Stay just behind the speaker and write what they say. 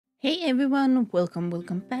Hey everyone, welcome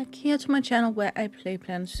back here to my channel where I play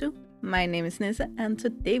Planet Zoo. My name is Nissa and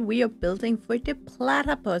today we are building for the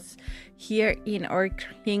platypus here in our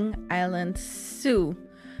King Island Zoo.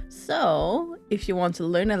 So, if you want to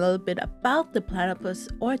learn a little bit about the platypus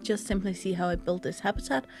or just simply see how I built this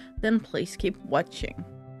habitat, then please keep watching.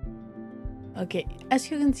 Okay,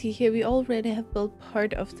 as you can see here, we already have built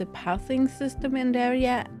part of the pathing system in the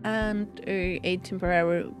area and a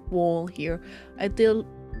temporary wall here. I did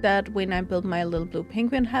that when I built my little blue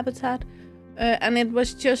penguin habitat, and it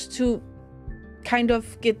was just to kind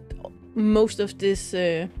of get most of this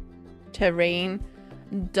terrain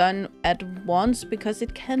done at once, because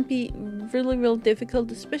it can be really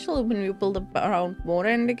difficult, especially when you build around water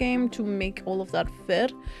in the game, to make all of that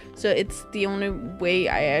fit. So it's the only way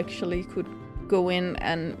I actually could go in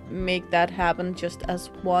and make that happen just as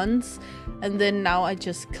once. And then now I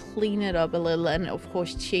just clean it up a little and of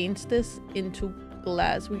course change this into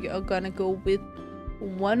glass. We are gonna go with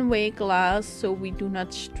one-way glass so we do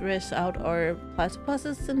not stress out our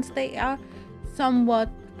platypuses, since they are somewhat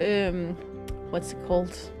what's it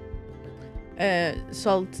called,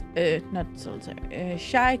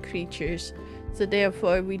 shy creatures, so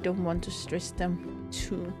therefore we don't want to stress them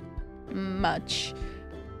too much.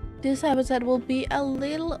 This habitat will be a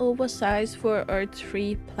little oversized for our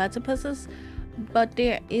 3 platypuses, but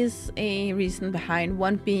there is a reason behind,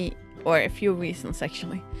 or a few reasons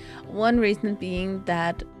actually. One reason being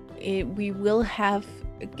that we will have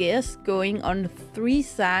guests going on 3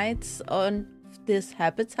 sides on this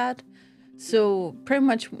habitat. So pretty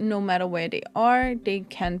much no matter where they are, they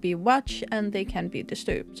can be watched and they can be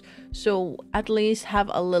disturbed. So at least have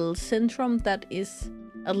a little syndrome that is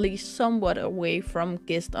at least somewhat away from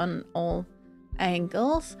guests on all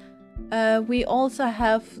angles. We also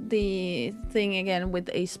have the thing again with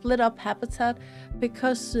a split up habitat,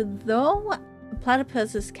 because though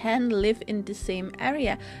platypuses can live in the same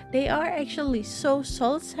area, they are actually so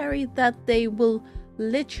solitary that they will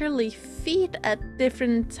literally feed at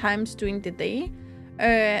different times during the day.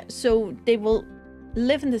 So they will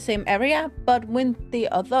live in the same area, but when the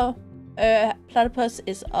other platypus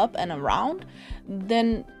is up and around,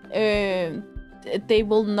 then they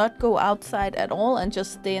will not go outside at all and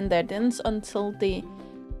just stay in their dens until the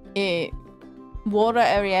water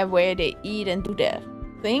area where they eat and do their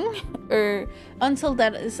thing, or until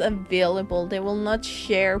that is available. They will not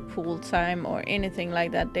share pool time or anything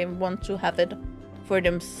like that. They want to have it for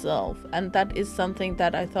themselves, and that is something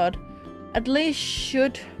that I thought at least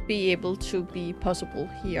should be able to be possible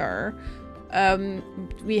here.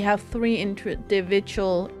 We have 3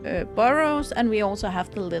 individual burrows, and we also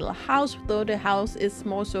have the little house, though the house is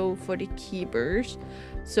more so for the keepers,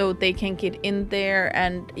 so they can get in there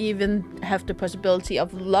and even have the possibility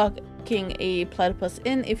of locking a platypus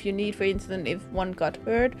in if you need. For instance, if one got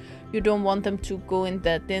hurt, you don't want them to go in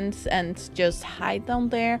their dens and just hide down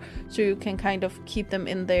there, so you can kind of keep them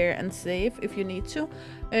in there and safe if you need to.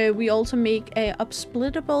 We also make a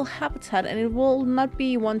upsplittable habitat, and it will not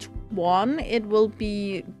be 1-to-1. It will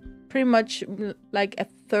be pretty much like a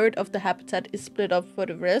third of the habitat is split up for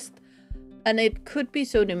the rest. And it could be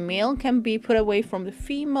so the male can be put away from the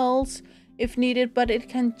females if needed, but it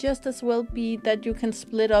can just as well be that you can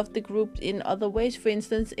split off the group in other ways. For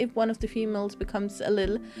instance, if one of the females becomes a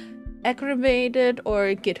little aggravated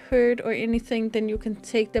or get hurt or anything, then you can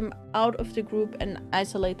take them out of the group and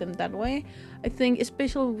isolate them that way. I think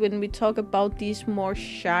especially when we talk about these more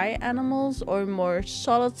shy animals or more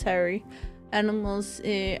solitary animals,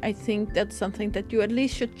 I think that's something that you at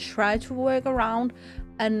least should try to work around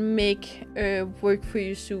and make work for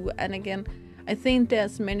your zoo. And again, I think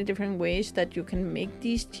there's many different ways that you can make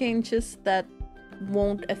these changes that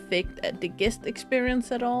won't affect the guest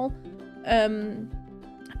experience at all.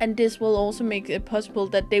 And this will also make it possible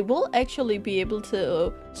that they will actually be able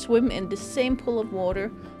to swim in the same pool of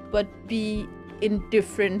water, but be in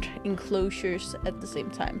different enclosures at the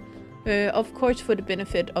same time. Of course, for the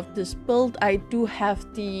benefit of this build, I do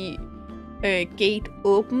have the gate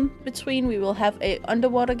open between. We will have a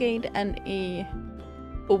underwater gate and a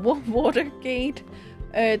overwater gate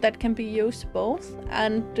that can be used both,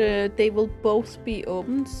 and they will both be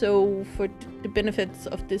open. So for the benefits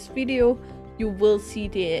of this video, you will see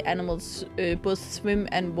the animals both swim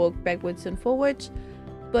and walk backwards and forwards,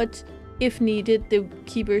 but if needed, the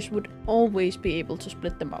keepers would always be able to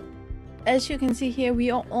split them up. As you can see here,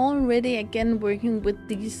 we are already again working with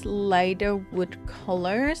these lighter wood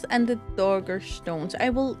colors and the darker stones.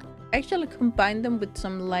 I will actually combine them with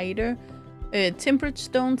some lighter tempered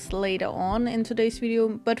stones later on in today's video,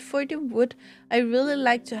 but for the wood, I really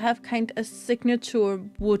like to have kind of a signature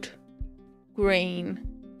wood grain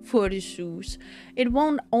for the zoos. It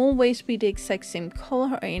won't always be the exact same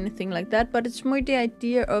color or anything like that, but it's more the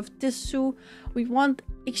idea of this zoo. We want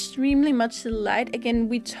extremely much light. Again,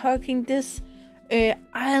 we're talking this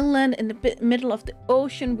island in the middle of the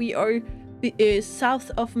ocean. We are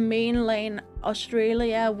south of mainland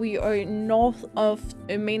Australia. We are north of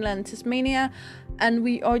mainland Tasmania. And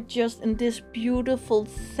we are just in this beautiful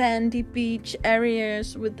sandy beach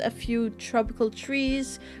areas with a few tropical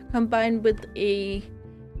trees combined with a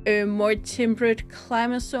more temperate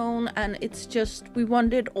climate zone. And it's just, we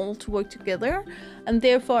want it all to work together. And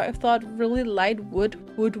therefore I thought really light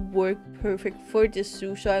wood would work perfect for this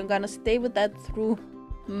zoo. So I'm gonna stay with that through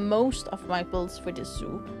most of my builds for this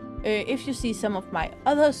zoo. If you see some of my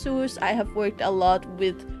other zoos, I have worked a lot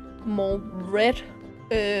with more red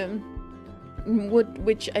wood,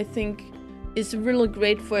 which I think is really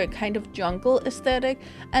great for a kind of jungle aesthetic,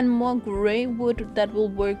 and more gray wood that will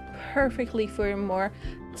work perfectly for a more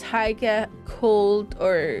taiga, cold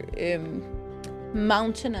or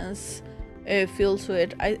mountainous feel to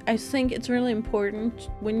it. I think it's really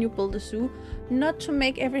important when you build a zoo not to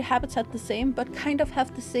make every habitat the same, but kind of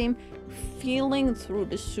have the same feeling through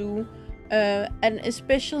the zoo. And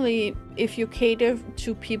especially if you cater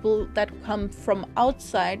to people that come from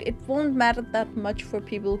outside, it won't matter that much for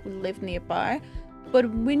people who live nearby. But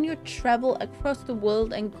when you travel across the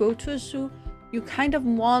world and go to a zoo, you kind of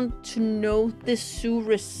want to know this zoo,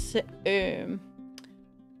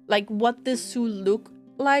 like what this zoo look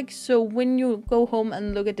like. So when you go home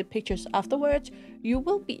and look at the pictures afterwards, you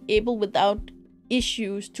will be able without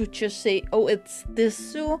issues to just say, oh, it's this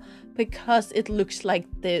zoo because it looks like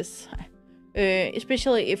this.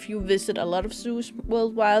 Especially if you visit a lot of zoos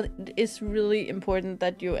worldwide, it is really important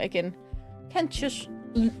that you again can just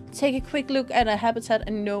take a quick look at a habitat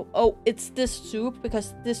and know, oh, it's this zoo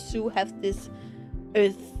because this zoo have this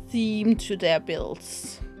theme to their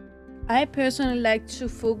builds. I personally like to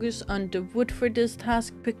focus on the wood for this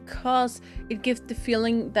task because it gives the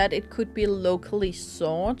feeling that it could be locally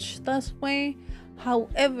sourced that way.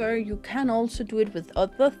 However, you can also do it with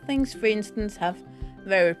other things. For instance, have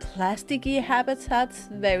very plasticky habitats,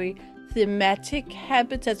 very thematic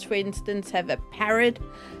habitats. For instance, have a parrot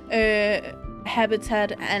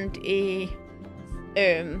habitat and a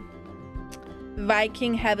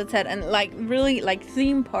Viking habitat, and like really like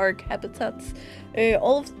theme park habitats,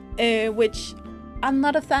 all of which I'm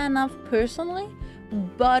not a fan of personally,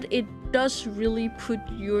 but it does really put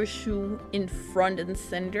your zoo in front and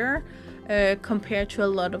center compared to a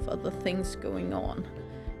lot of other things going on.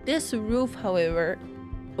 This roof, however,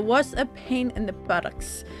 was a pain in the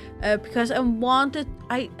buttocks because I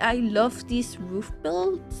love these roof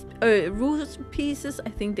builds, roof pieces. I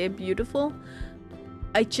think they're beautiful.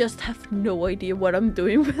 I just have no idea what I'm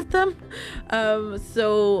doing with them.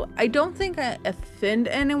 So I don't think I offend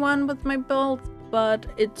anyone with my build, but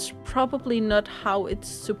it's probably not how it's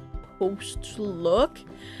supposed to look.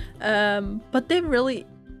 But they're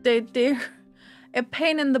a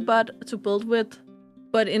pain in the butt to build with,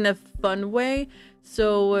 but in a fun way.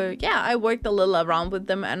 So yeah, I worked a little around with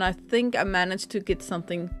them and I think I managed to get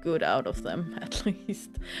something good out of them, at least.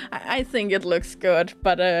 I think it looks good,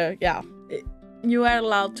 but yeah, you are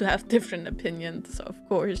allowed to have different opinions, of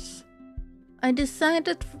course. I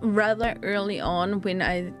decided rather early on when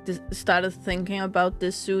I started thinking about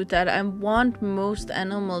this zoo that I want most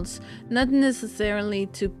animals not necessarily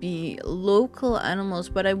to be local animals,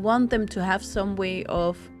 but I want them to have some way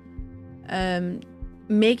of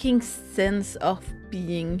making sense of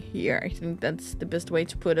being here. I think that's the best way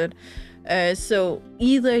to put it. So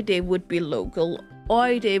either they would be local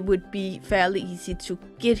or they would be fairly easy to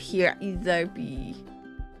get here, either be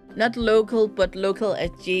not local but local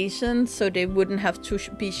adjacent, so they wouldn't have to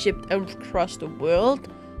be shipped across the world,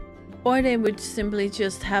 or they would simply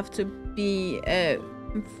just have to be a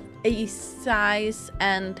size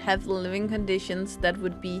and have living conditions that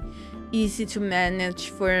would be easy to manage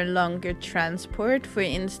for a longer transport. For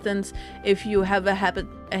instance, if you have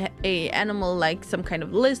a animal like some kind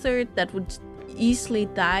of lizard that would easily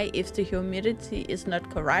die if the humidity is not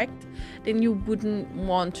correct, then you wouldn't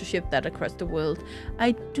want to ship that across the world.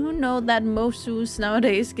 I do know that most zoos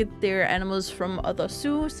nowadays get their animals from other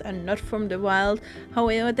zoos and not from the wild.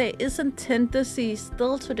 However, there is a tendency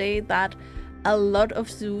still today that a lot of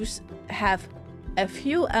zoos have a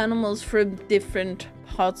few animals from different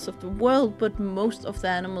parts of the world, but most of the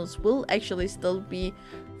animals will actually still be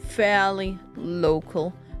fairly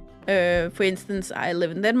local. For instance, I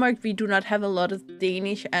live in Denmark. We do not have a lot of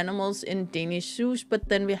Danish animals in Danish zoos, but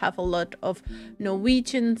then we have a lot of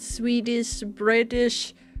Norwegian, Swedish,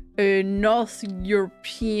 British, North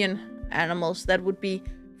European animals that would be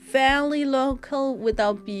fairly local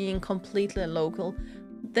without being completely local.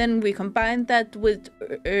 Then we combine that with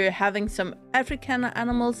having some African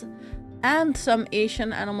animals and some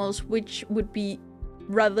Asian animals, which would be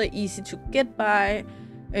rather easy to get by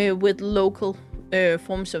with local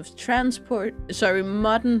forms of transport,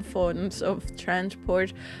 modern forms of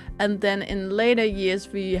transport. And then in later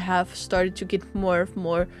years, we have started to get more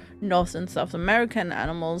North and South American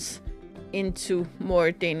animals into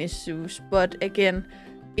more Danish zoos. But again,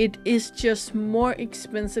 it is just more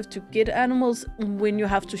expensive to get animals when you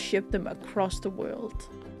have to ship them across the world.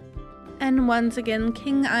 And once again,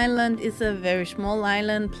 King Island is a very small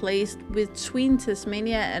island placed between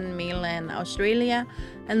Tasmania and mainland Australia,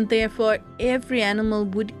 and therefore every animal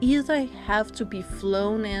would either have to be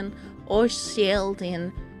flown in or sailed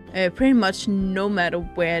in, pretty much no matter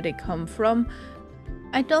where they come from.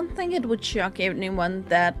 I don't think it would shock anyone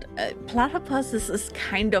that platypuses is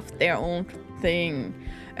kind of their own thing.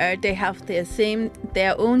 They have their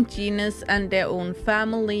own genus and their own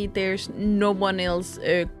family. There's no one else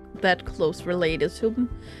that close related to them.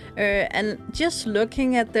 And just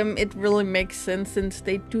looking at them, it really makes sense since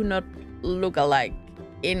they do not look alike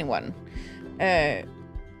anyone.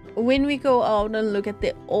 When we go out and look at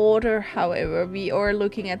the order, however, we are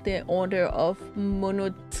looking at the order of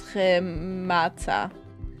Monotremata,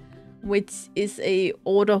 which is a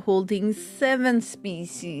order holding 7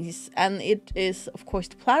 species, and it is of course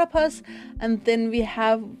the platypus, and then we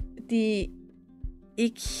have the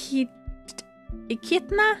Echidna.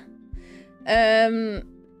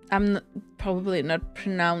 I'm probably not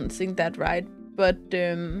pronouncing that right, but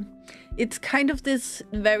it's kind of this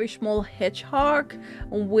very small hedgehog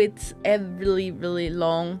with a really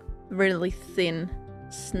long, really thin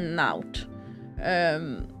snout.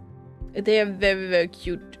 They are very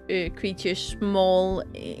cute creatures, small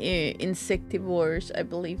insectivores, I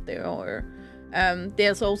believe they are.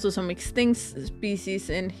 There's also some extinct species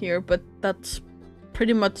in here, but that's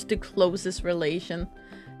pretty much the closest relation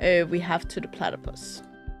we have to the platypus.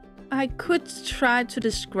 I could try to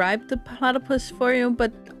describe the platypus for you,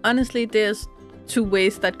 but honestly there's 2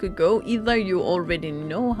 ways that could go. Either you already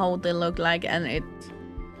know how they look like and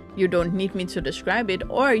you don't need me to describe it,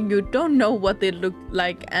 or you don't know what they look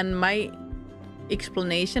like and my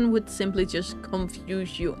explanation would simply just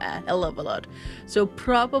confuse you a hell of a lot. So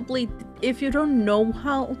probably if you don't know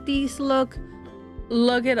how these look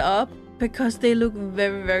it up, because they look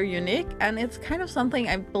very unique, and it's kind of something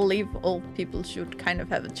I believe all people should kind of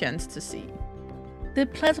have a chance to see. The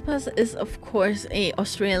platypus is of course a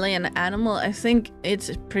Australian animal. I think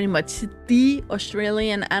it's pretty much the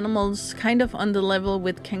Australian animals, kind of on the level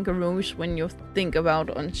with kangaroos when you think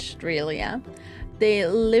about Australia. They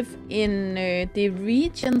live in the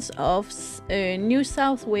regions of New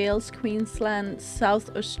South Wales, Queensland,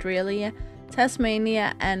 South Australia,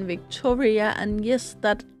 Tasmania and Victoria, and yes,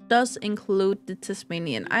 that does include the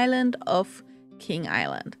Tasmanian island of King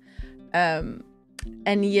Island. And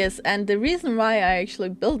yes, and the reason why I actually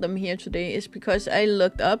built them here today is because I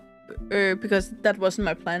looked up, because that wasn't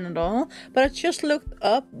my plan at all, but I just looked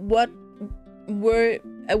up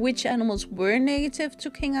which animals were native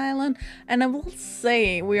to King Island, and I will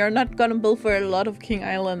say we are not gonna build for a lot of King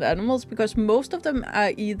Island animals because most of them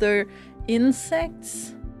are either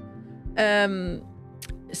insects,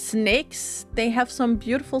 snakes. They have some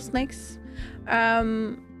beautiful snakes,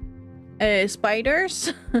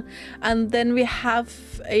 spiders, and then we have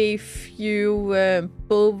a few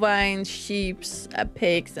bovine, sheep,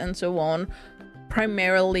 pigs, and so on,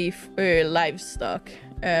 primarily livestock.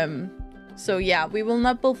 So yeah, we will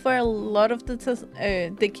not build for a lot of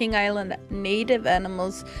the King Island native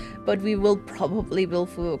animals, but we will probably build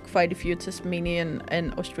for quite a few Tasmanian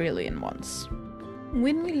and Australian ones.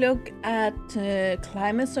 When we look at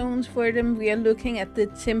climate zones for them, we are looking at the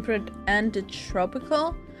temperate and the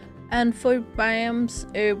tropical. And for biomes,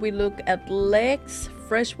 we look at lakes,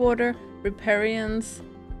 freshwater, riparians,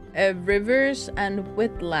 rivers, and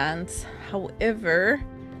wetlands. However,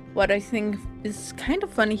 what I think is kind of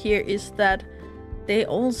funny here is that they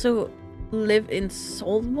also live in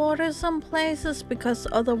saltwater some places, because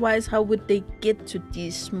otherwise how would they get to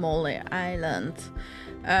these smaller islands?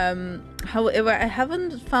 However, I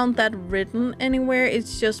haven't found that written anywhere.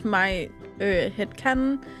 It's just my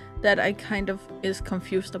headcanon that I kind of is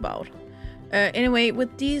confused about. Anyway,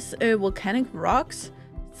 with these volcanic rocks,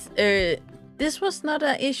 this was not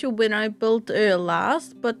an issue when I built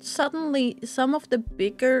last, but suddenly some of the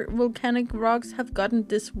bigger volcanic rocks have gotten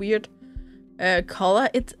this weird color.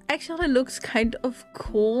 It actually looks kind of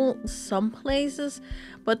cool some places,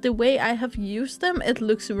 but the way I have used them, it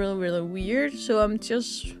looks really weird. So I'm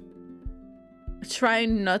just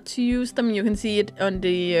trying not to use them. You can see it on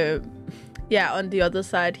the on the other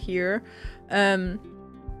side here. I'm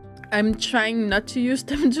trying not to use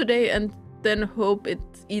them today, and then hope it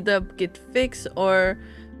either get fixed, or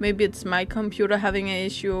maybe it's my computer having an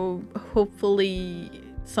issue. Hopefully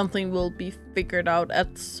something will be figured out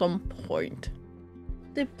at some point.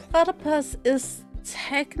 The platypus is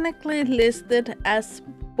technically listed as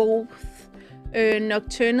both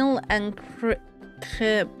nocturnal and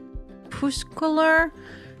crepuscular,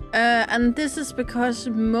 and this is because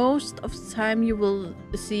most of the time you will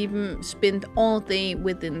see them spend all day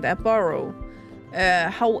within their burrow.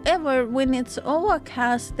 However, when it's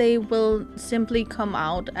overcast, they will simply come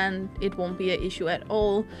out and it won't be an issue at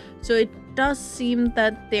all. So it does seem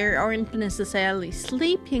that they aren't necessarily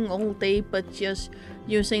sleeping all day, but just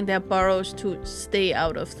using their burrows to stay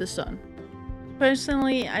out of the sun.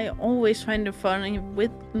 Personally, I always find it funny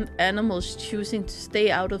with animals choosing to stay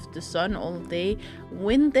out of the sun all day,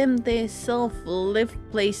 when them themselves live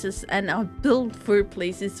places and are built for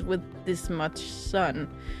places with this much sun.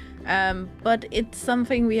 But it's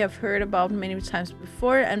something we have heard about many times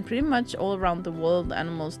before, and pretty much all around the world,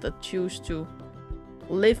 animals that choose to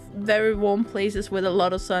live very warm places with a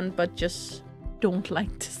lot of sun but just don't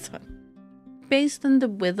like the sun. Based on the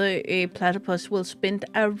weather, a platypus will spend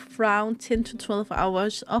around 10 to 12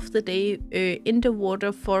 hours of the day in the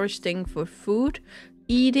water foresting for food,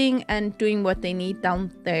 eating and doing what they need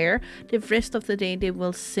down there. The rest of the day they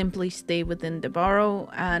will simply stay within the burrow,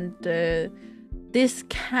 and this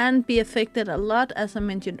can be affected a lot, as I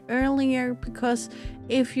mentioned earlier, because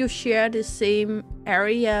if you share the same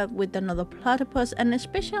area with another platypus, and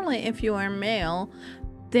especially if you are male,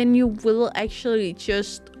 then you will actually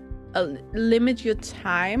just limit your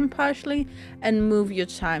time partially and move your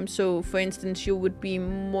time. So for instance, you would be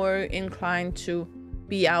more inclined to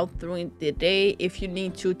be out during the day if you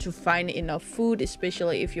need to find enough food,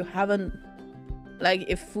 especially if you haven't, like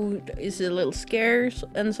if food is a little scarce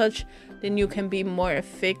and such, then you can be more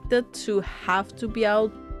affected to have to be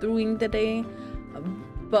out during the day.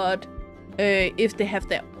 But if they have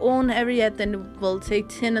their own area, then it will take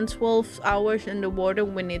 10 and 12 hours in the water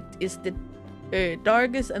when it is the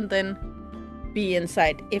darkest, and then be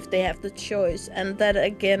inside if they have the choice. And that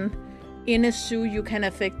again, in a zoo you can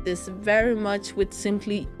affect this very much with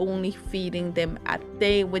simply only feeding them at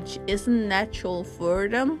day, which isn't natural for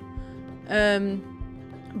them.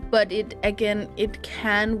 But it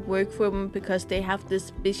can work for them because they have this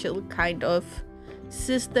special kind of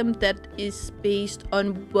system that is based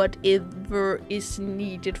on whatever is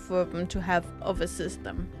needed for them to have of a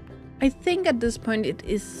system. I think at this point it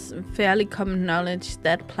is fairly common knowledge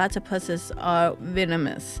that platypuses are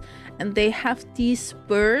venomous, and they have these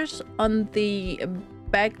spurs on the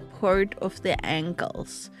back part of their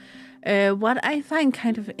ankles. What I find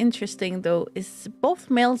kind of interesting though is both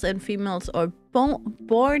males and females are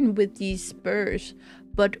born with these spurs,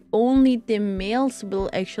 but only the males will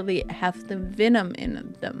actually have the venom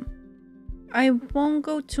in them. I won't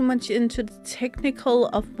go too much into the technical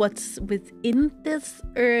of what's within this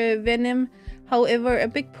venom. However, a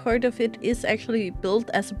big part of it is actually built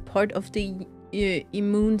as a part of the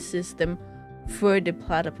immune system for the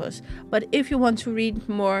platypus. But if you want to read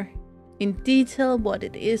more in detail what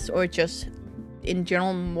it is, or just in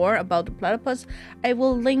general more about the platypus, I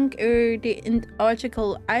will link the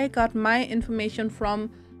article I got my information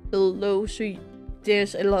from below, so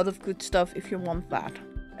there's a lot of good stuff if you want that.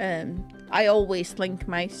 I always link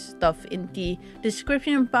my stuff in the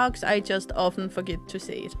description box, I just often forget to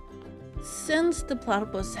say it. Since the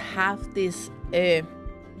platypus have this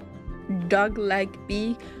dog-like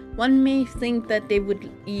beak, one may think that they would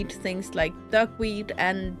eat things like duckweed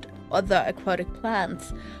and other aquatic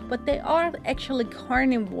plants, but they are actually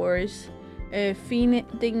carnivores,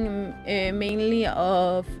 feeding mainly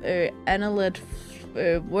of annelid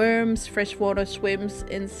worms, freshwater shrimps,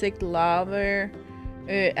 insect larvae,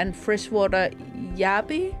 and freshwater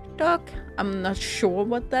yabbie duck. I'm not sure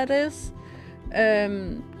what that is,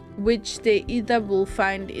 which they either will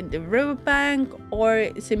find in the riverbank or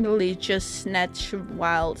simply just snatch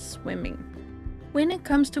while swimming. When it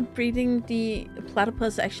comes to breeding, the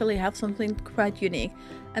platypus actually have something quite unique,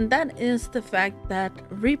 and that is the fact that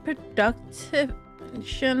reproduction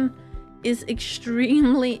is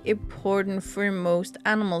extremely important for most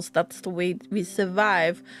animals. That's the way we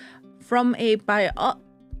survive. From a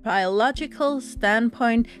biological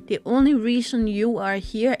standpoint, the only reason you are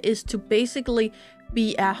here is to basically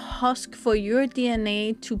be a husk for your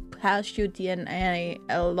DNA to pass your DNA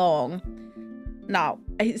along. Now,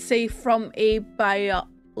 I say from a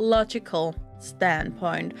biological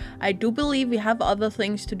standpoint, I do believe we have other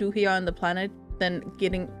things to do here on the planet than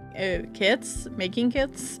getting kids, making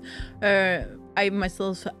kids. I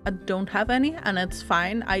myself don't have any, and it's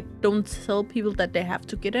fine. I don't tell people that they have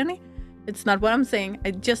to get any. It's not what I'm saying.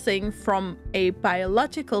 I'm just saying from a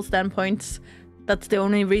biological standpoint, that's the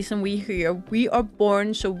only reason we're here. We are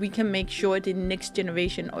born so we can make sure the next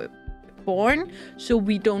generation are born, so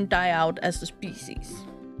we don't die out as a species.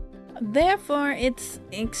 Therefore, it's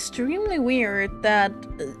extremely weird that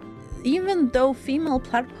even though female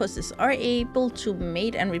platypuses are able to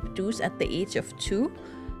mate and reproduce at the age of 2,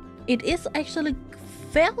 it is actually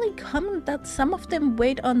fairly common that some of them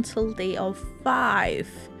wait until they are 5,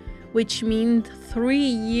 which means 3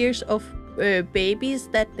 years of babies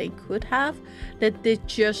that they could have that they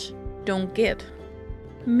just don't get.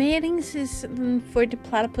 Mating season for the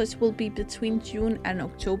platypus will be between June and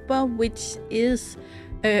October, which is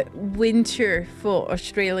winter for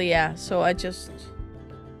Australia. So I just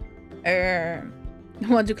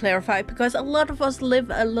want to clarify, because a lot of us live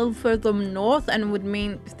a little further north and would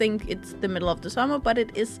think it's the middle of the summer, but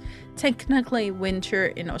it is technically winter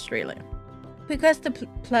in Australia. Because the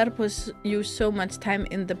platypus use so much time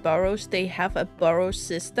in the burrows, they have a burrow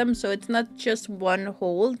system, so it's not just one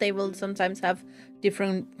hole. They will sometimes have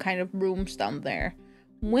different kind of rooms down there.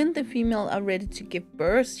 When the female are ready to give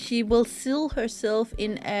birth, she will seal herself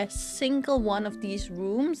in a single one of these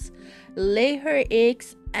rooms, lay her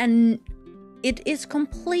eggs, and it is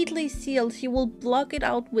completely sealed. She will block it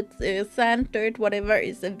out with sand, dirt, whatever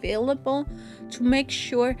is available, to make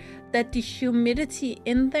sure that the humidity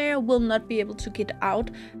in there will not be able to get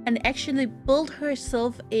out, and actually build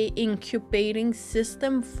herself a incubating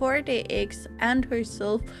system for the eggs and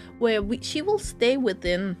herself, where she will stay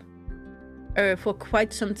within for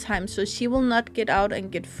quite some time. So she will not get out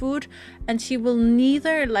and get food, and she will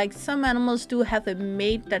neither, like some animals do, have a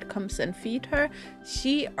mate that comes and feed her.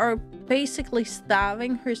 She are basically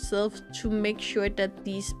starving herself to make sure that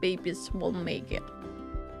these babies will make it.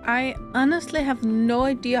 I honestly have no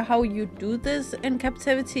idea how you do this in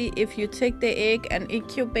captivity, if you take the egg and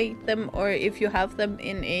incubate them, or if you have them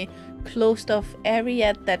in a closed off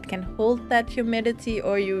area that can hold that humidity,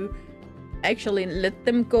 or you actually let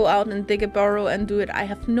them go out and dig a burrow and do it. I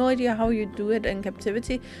have no idea how you do it in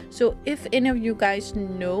captivity. So if any of you guys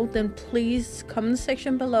know, then please comment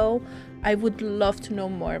section below. I would love to know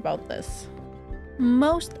more about this.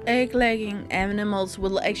 Most egg-laying animals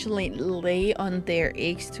will actually lay on their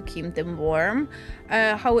eggs to keep them warm.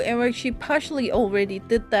 However, she partially already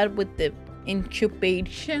did that with the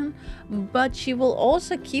incubation, but she will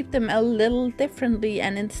also keep them a little differently,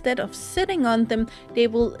 and instead of sitting on them, they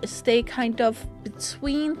will stay kind of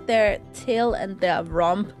between their tail and their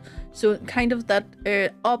rump, so kind of that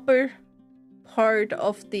upper part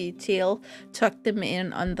of the tail, tuck them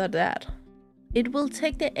in under that. It will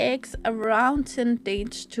take the eggs around 10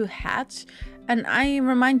 days to hatch, and I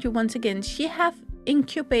remind you once again, she have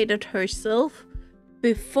incubated herself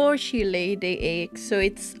before she laid the egg, so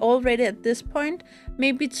it's already at this point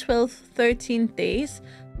maybe 12-13 days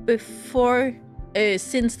before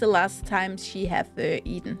since the last time she have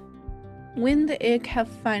eaten. When the egg have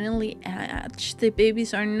finally hatched, the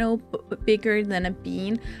babies are no bigger than a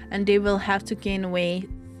bean, and they will have to gain weight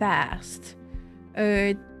fast.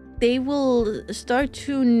 They will start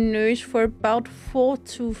to nurse for about 4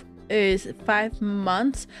 to 5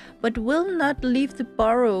 months, but will not leave the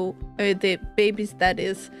burrow, the babies that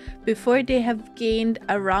is, before they have gained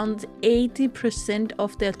around 80%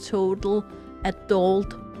 of their total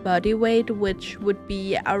adult body weight, which would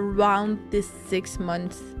be around the 6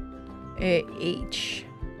 months age.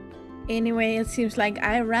 Anyway, it seems like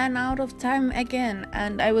I ran out of time again,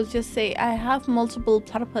 and I will just say I have multiple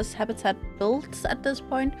platypus habitat builds at this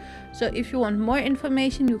point, so if you want more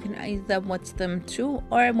information, you can either watch them too,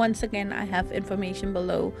 or once again, I have information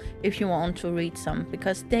below if you want to read some,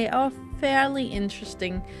 because they are fairly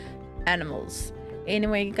interesting animals.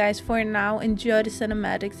 Anyway, guys, for now, enjoy the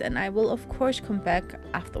cinematics, and I will of course come back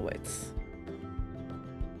afterwards.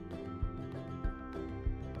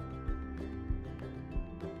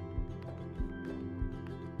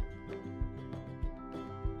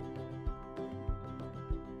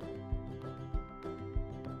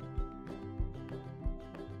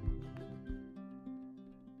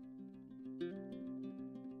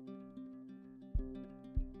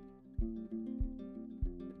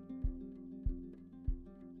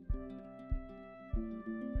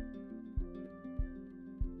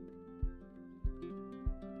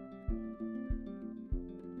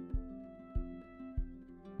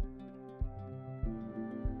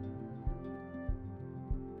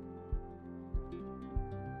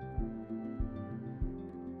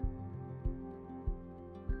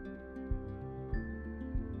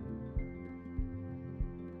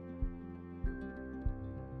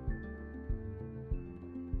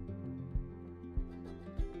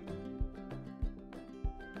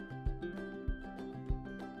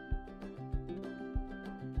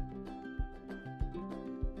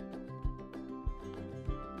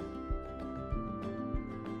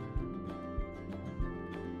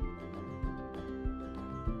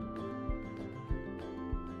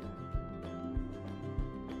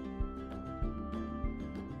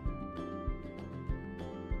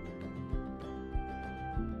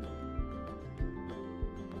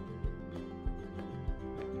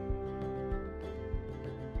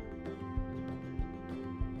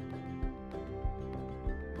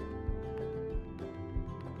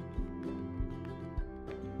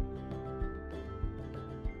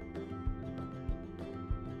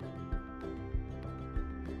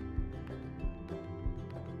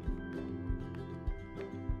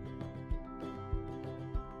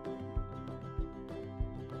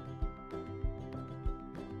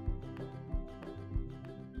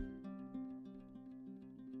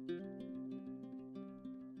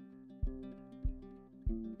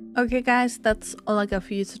 Okay guys, that's all I got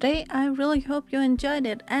for you today. I really hope you enjoyed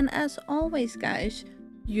it, and as always guys,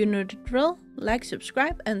 you know the drill. Like,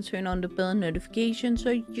 subscribe and turn on the bell notification so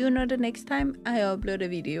you know the next time I upload a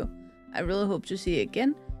video. I really hope to see you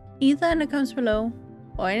again, either in the comments below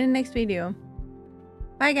or in the next video.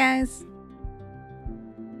 Bye guys!